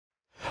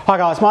Hi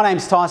guys, my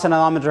name's Tyson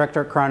and I'm the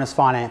Director at Coronis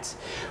Finance.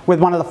 We're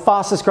one of the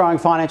fastest growing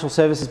financial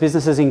services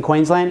businesses in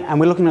Queensland and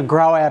we're looking to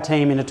grow our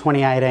team into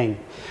 2018.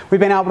 We've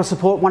been able to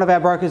support one of our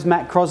brokers,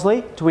 Matt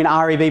Crosley, to win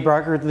REB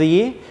Broker of the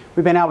Year.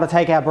 We've been able to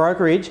take our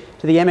brokerage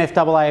to the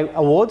MFAA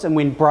Awards and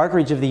win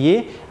Brokerage of the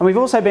Year. And we've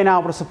also been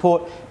able to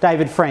support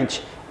David French,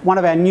 one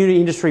of our new to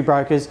industry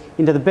brokers,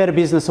 into the Better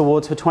Business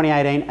Awards for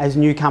 2018 as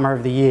Newcomer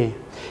of the Year.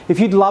 If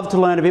you'd love to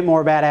learn a bit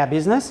more about our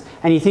business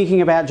and you're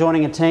thinking about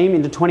joining a team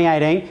into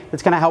 2018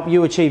 that's going to help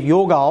you achieve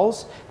your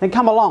goals, then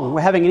come along.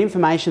 We're having an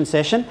information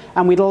session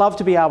and we'd love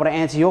to be able to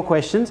answer your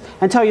questions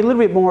and tell you a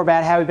little bit more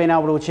about how we've been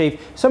able to achieve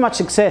so much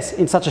success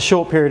in such a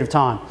short period of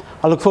time.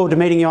 I look forward to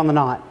meeting you on the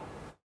night.